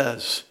Jesus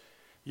says,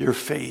 your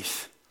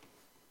faith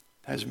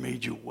has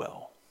made you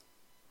well.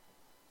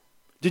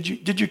 Did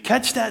you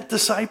catch that,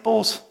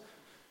 disciples?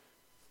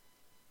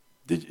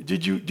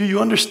 Do you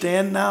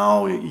understand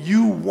now?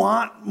 You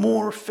want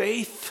more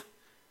faith?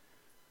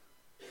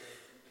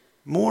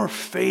 More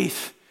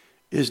faith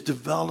is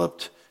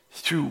developed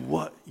through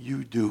what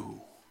you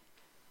do.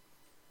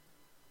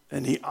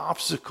 And the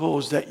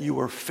obstacles that you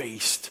are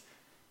faced,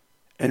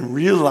 and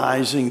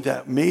realizing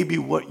that maybe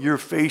what you're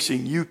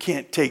facing you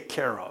can't take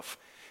care of,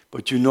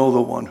 but you know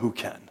the one who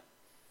can.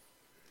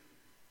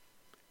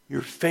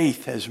 Your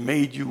faith has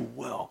made you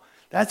well.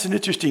 That's an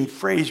interesting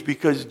phrase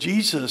because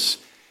Jesus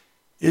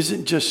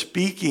isn't just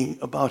speaking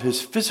about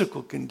his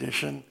physical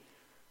condition.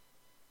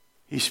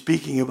 He's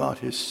speaking about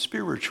his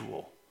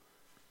spiritual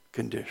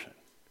condition.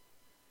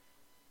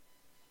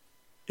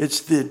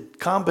 It's the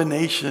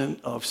combination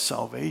of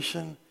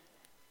salvation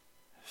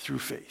through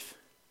faith.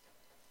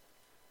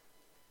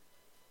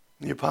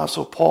 The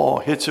Apostle Paul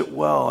hits it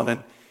well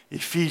in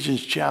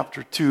Ephesians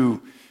chapter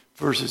 2,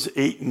 verses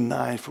 8 and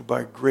 9, for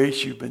by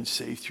grace you've been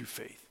saved through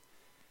faith,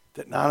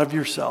 that not of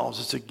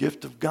yourselves, it's a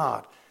gift of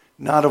God,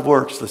 not of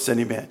works, lest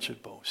any man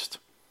should boast.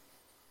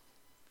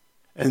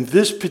 And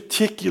this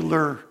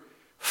particular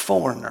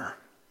foreigner,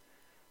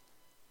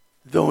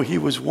 though he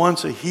was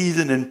once a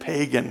heathen and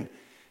pagan,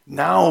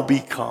 now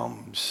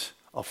becomes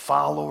a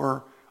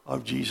follower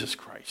of Jesus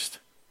Christ.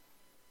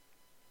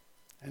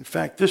 In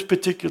fact, this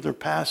particular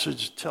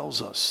passage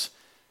tells us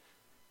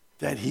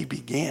that he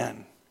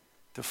began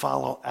to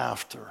follow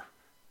after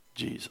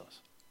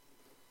Jesus.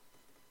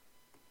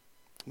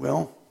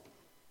 Well,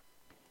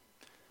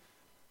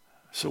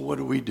 so what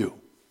do?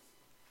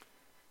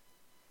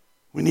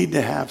 We need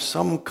to have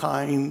some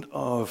kind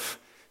of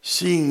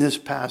seeing this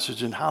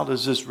passage and how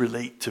does this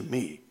relate to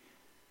me?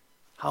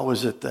 How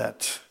is it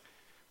that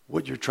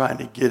what you're trying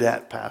to get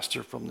at,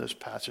 Pastor, from this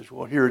passage?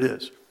 Well, here it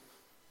is.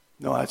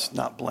 No, that's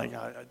not blank.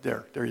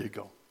 There you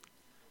go.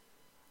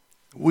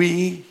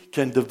 We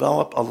can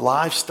develop a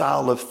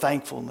lifestyle of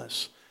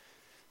thankfulness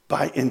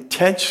by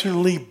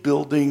intentionally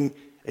building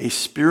a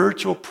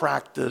spiritual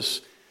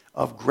practice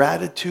of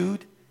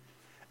gratitude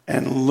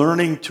and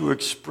learning to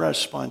express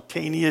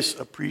spontaneous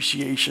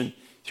appreciation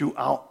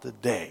throughout the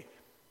day.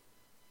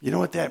 You know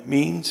what that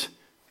means?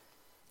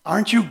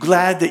 Aren't you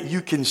glad that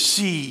you can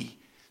see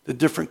the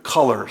different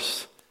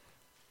colors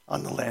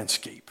on the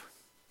landscape?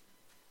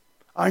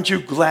 Aren't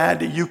you glad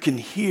that you can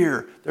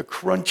hear the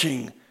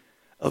crunching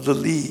of the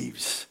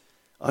leaves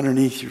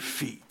underneath your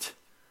feet?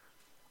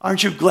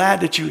 Aren't you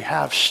glad that you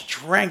have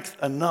strength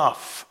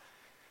enough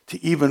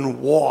to even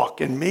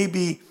walk and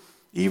maybe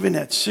even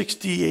at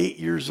 68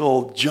 years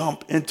old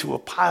jump into a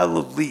pile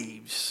of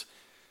leaves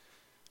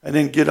and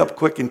then get up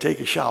quick and take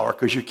a shower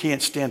because you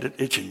can't stand it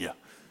itching you?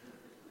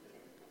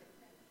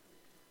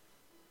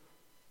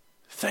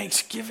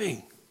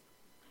 Thanksgiving.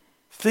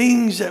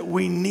 Things that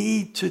we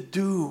need to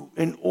do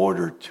in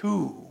order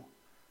to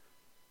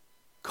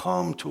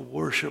come to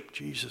worship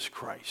Jesus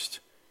Christ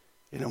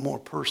in a more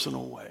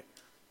personal way.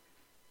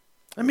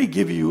 Let me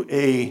give you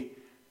a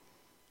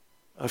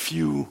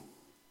few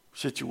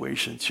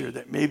situations here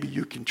that maybe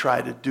you can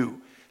try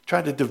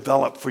to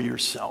develop for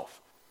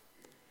yourself.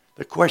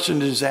 The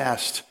question is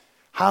asked,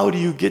 how do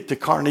you get to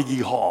Carnegie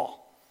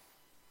Hall?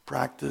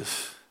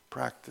 Practice,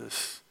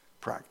 practice,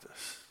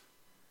 practice.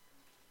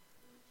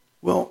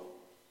 Well,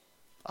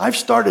 I've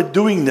started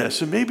doing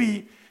this, and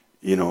maybe,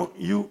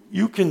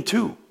 you can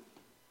too.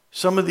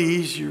 Some of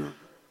these you're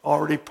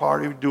already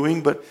part of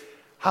doing, but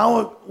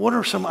what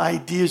are some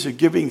ideas of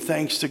giving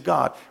thanks to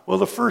God? Well,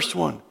 the first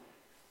one,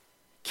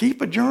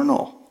 keep a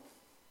journal.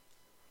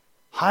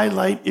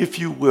 Highlight, if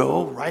you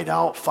will, write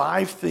out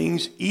 5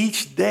 things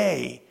each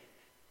day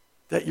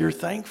that you're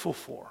thankful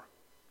for.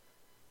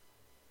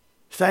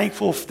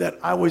 Thankful that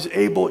I was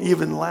able,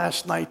 even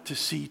last night, to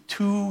see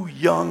 2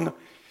 young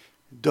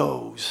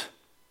does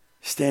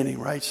standing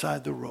right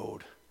side the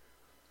road.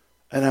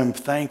 And I'm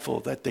thankful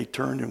that they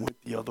turned and went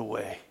the other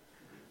way.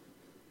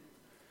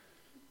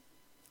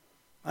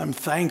 I'm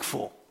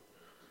thankful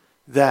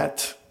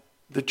that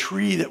the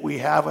tree that we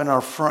have in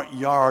our front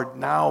yard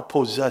now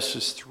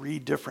possesses 3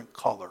 different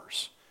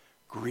colors: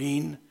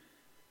 green,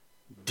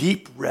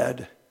 deep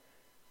red,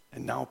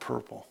 and now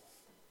purple.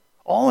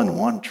 All in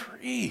one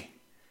tree.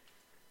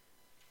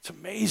 It's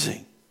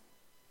amazing.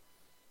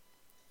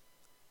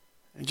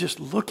 And just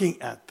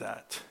looking at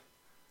that,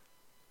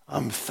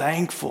 I'm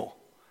thankful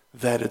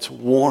that it's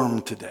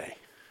warm today.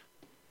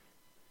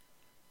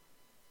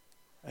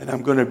 And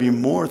I'm going to be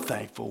more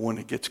thankful when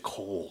it gets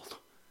cold.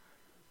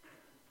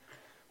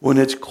 When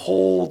it's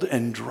cold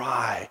and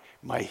dry,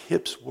 my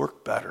hips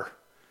work better.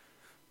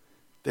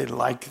 They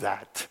like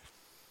that.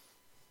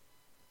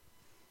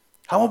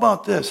 How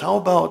about this? How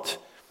about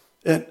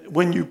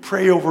when you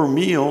pray over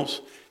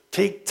meals,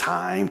 take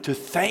time to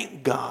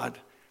thank God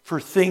for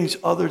things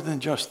other than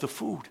just the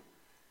food.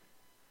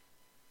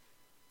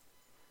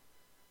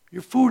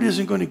 Your food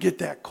isn't going to get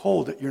that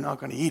cold that you're not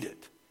going to eat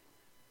it.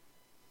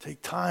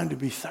 Take time to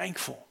be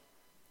thankful.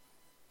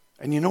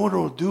 And you know what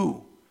it'll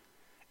do?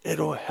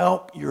 It'll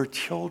help your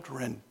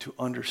children to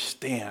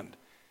understand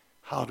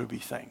how to be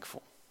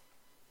thankful.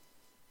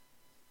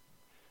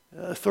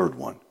 Third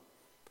one,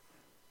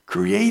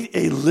 create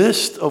a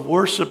list of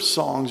worship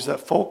songs that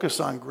focus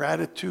on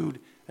gratitude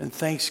and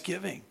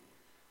thanksgiving.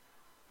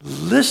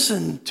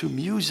 Listen to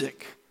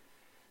music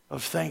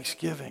of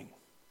thanksgiving.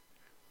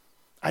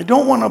 I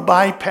don't want to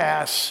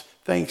bypass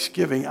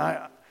Thanksgiving,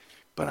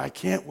 but I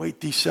can't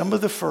wait. December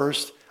the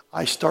 1st,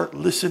 I start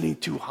listening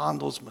to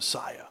Handel's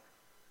Messiah.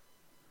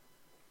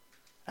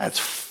 That's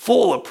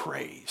full of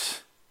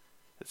praise.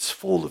 It's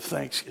full of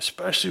thanks,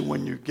 especially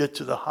when you get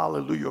to the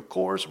Hallelujah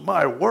chorus.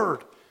 My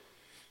word.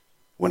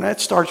 When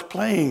that starts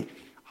playing,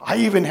 I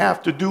even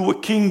have to do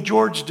what King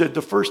George did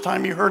the first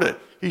time he heard it.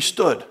 He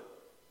stood.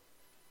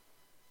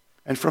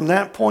 And from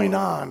that point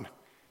on,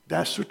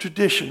 that's the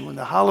tradition. When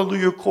the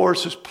Hallelujah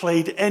chorus is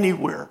played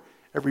anywhere,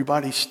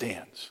 everybody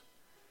stands.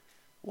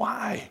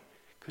 Why?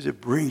 Because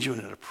it brings you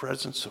into the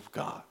presence of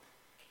God.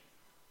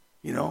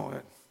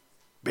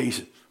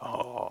 Basic.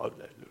 Oh,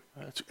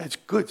 that's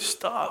good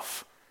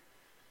stuff.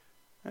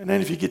 And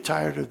then if you get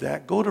tired of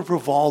that, go to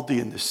Vivaldi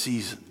in the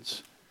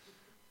Seasons.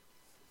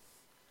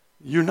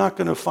 You're not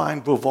going to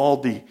find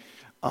Vivaldi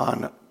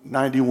on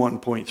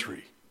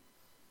 91.3.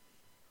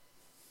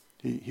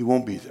 He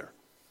won't be there.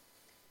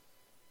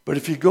 But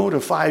if you go to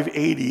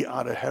 580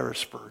 out of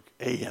Harrisburg,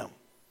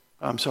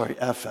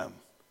 FM,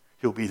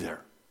 he'll be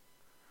there.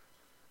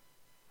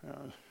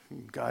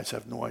 Guys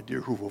have no idea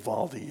who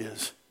Vivaldi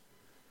is.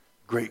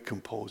 Great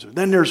composer.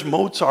 Then there's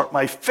Mozart,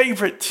 my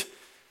favorite.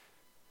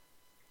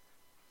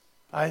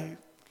 I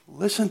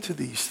listen to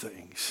these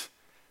things,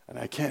 and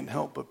I can't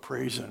help but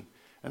praise him.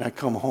 And I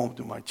come home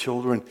to my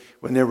children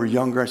when they were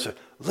younger. I said,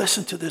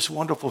 listen to this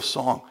wonderful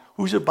song.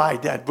 Who's it by,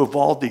 Dad?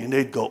 Vivaldi. And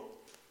they'd go.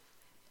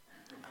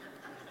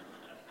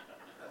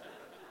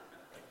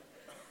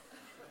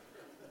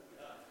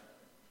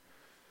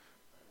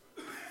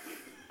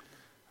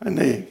 And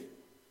they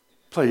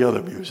play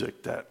other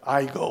music that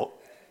I go.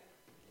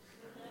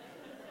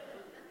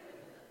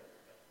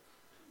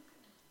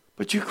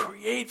 But you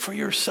create for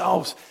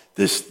yourselves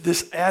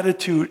this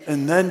attitude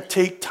and then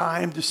take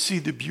time to see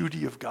the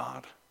beauty of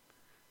God.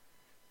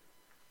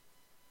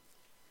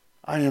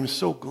 I am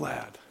so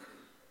glad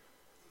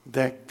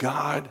that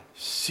God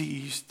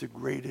sees the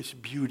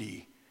greatest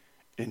beauty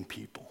in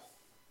people.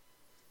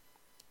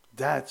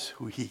 That's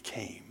who he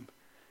came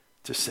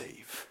to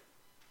save.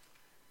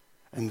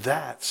 And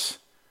that's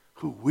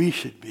who we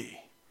should be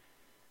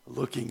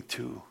looking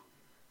to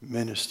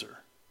minister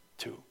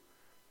to.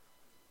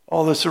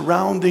 All the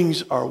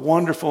surroundings are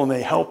wonderful and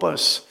they help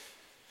us,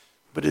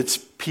 but it's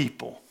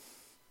people.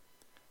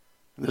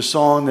 The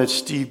song that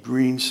Steve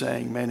Green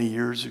sang many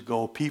years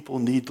ago, people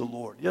need the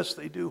Lord. Yes,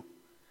 they do.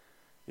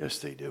 Yes,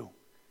 they do.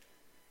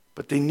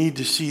 But they need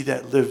to see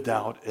that lived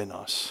out in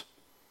us.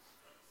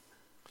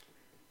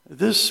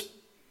 This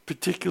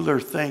particular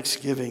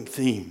Thanksgiving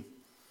theme,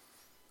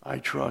 I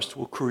trust,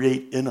 will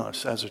create in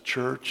us as a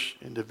church,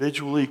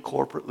 individually,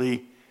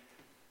 corporately,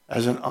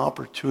 as an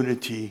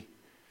opportunity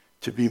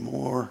to be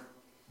more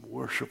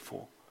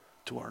worshipful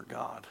to our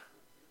God.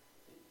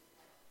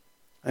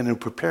 And to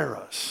prepare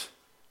us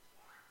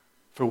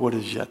for what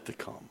is yet to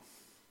come.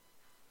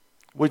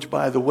 Which,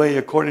 by the way,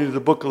 according to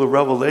the book of the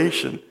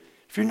Revelation,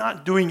 if you're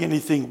not doing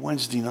anything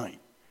Wednesday night,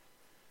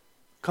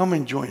 come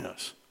and join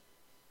us.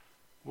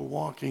 We're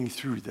walking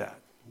through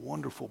that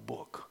wonderful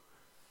book.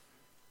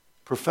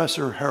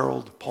 Professor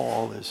Harold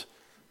Paul is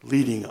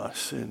leading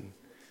us in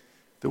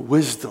the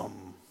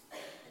wisdom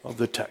of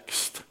the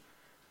text.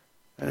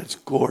 And it's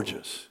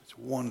gorgeous. It's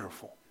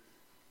wonderful.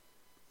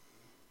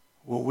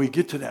 When we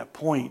get to that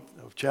point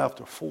of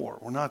chapter 4,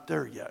 we're not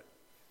there yet.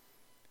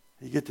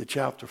 You get to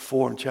chapter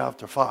 4 and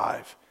chapter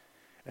 5,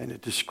 and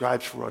it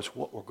describes for us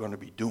what we're going to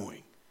be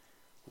doing,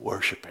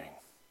 worshiping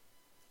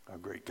our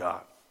great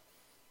God.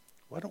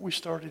 Why don't we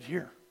start it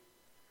here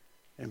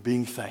and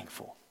being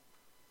thankful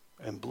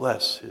and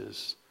bless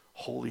his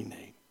holy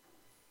name?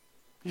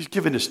 He's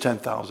given us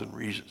 10,000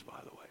 reasons, by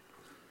the way.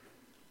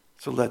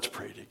 So let's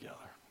pray together.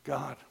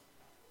 God,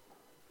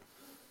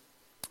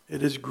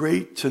 it is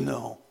great to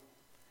know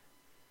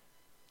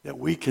that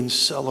we can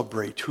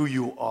celebrate who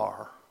you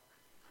are.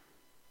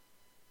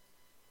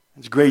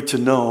 It's great to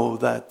know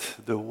that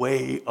the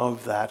way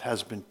of that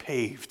has been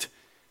paved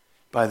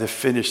by the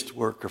finished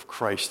work of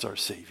Christ our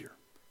Savior.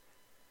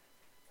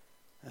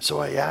 And so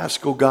I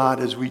ask, oh God,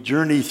 as we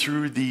journey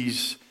through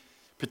these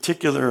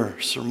particular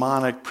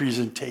sermonic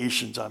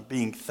presentations on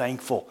being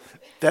thankful,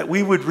 that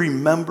we would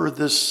remember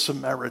this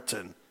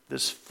Samaritan,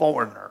 this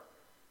foreigner,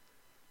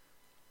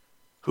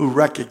 who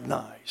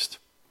recognized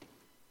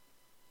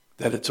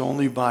that it's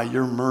only by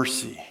your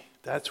mercy.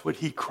 That's what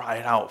he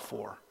cried out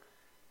for.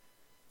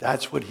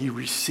 That's what he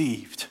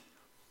received.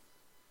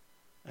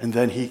 And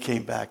then he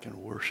came back and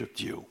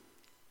worshiped you.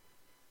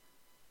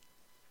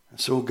 And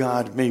so,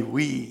 God, may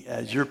we,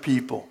 as your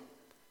people,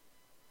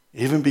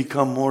 even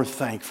become more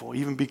thankful,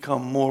 even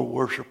become more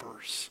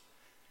worshipers,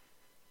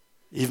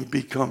 even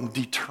become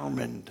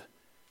determined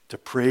to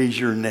praise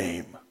your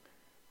name.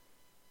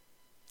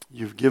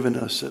 You've given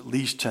us at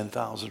least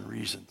 10,000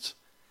 reasons,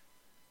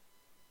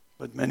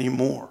 but many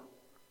more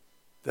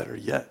that are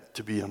yet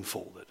to be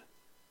unfolded.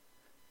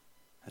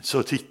 And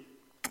so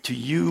to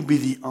you be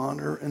the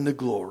honor and the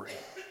glory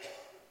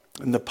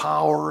and the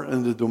power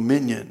and the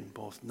dominion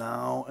both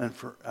now and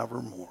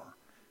forevermore.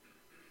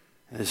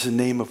 And it's in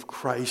the name of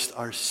Christ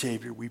our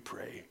Savior we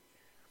pray.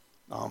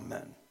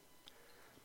 Amen.